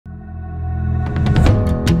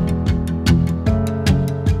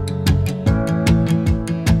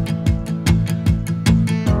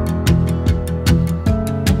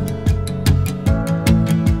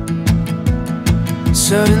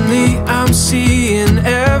Suddenly I'm seeing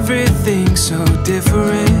everything so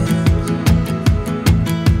different,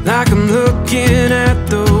 like I'm looking at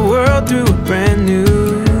the world through a brand new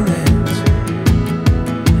lens.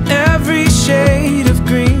 Every shade of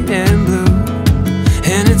green and blue,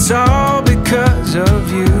 and it's all because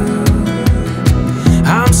of you.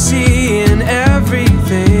 I'm seeing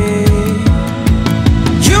everything.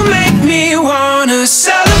 You make me wanna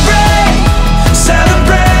celebrate,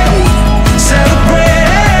 celebrate, celebrate,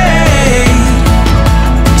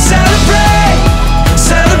 celebrate,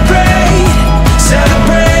 celebrate,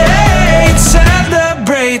 celebrate,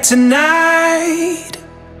 celebrate tonight.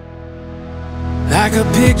 Like a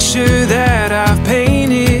picture that I've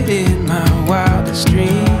painted in my wildest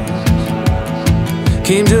dreams,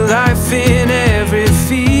 came to life in every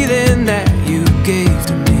feeling that you gave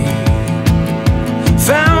to me.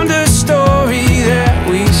 Found a story that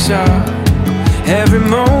we saw, every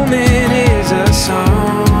moment is a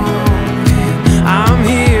song. I'm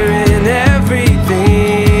hearing everything.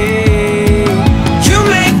 You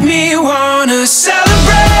make me wanna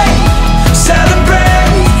celebrate,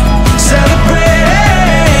 celebrate, celebrate,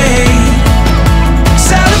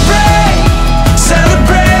 celebrate,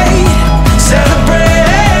 celebrate,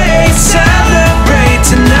 celebrate, celebrate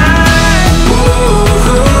tonight. Whoa,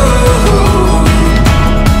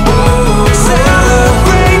 whoa,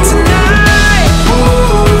 celebrate tonight.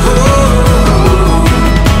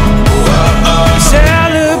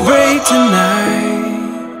 Celebrate tonight.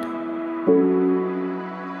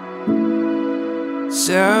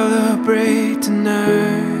 Celebrate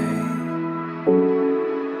tonight.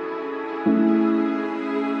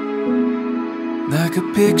 Like a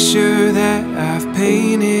picture that I've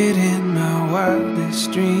painted in my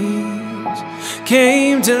wildest dreams,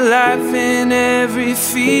 came to life in every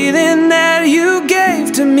feeling that you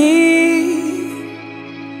gave to me.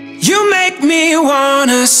 You make me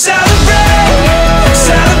wanna celebrate.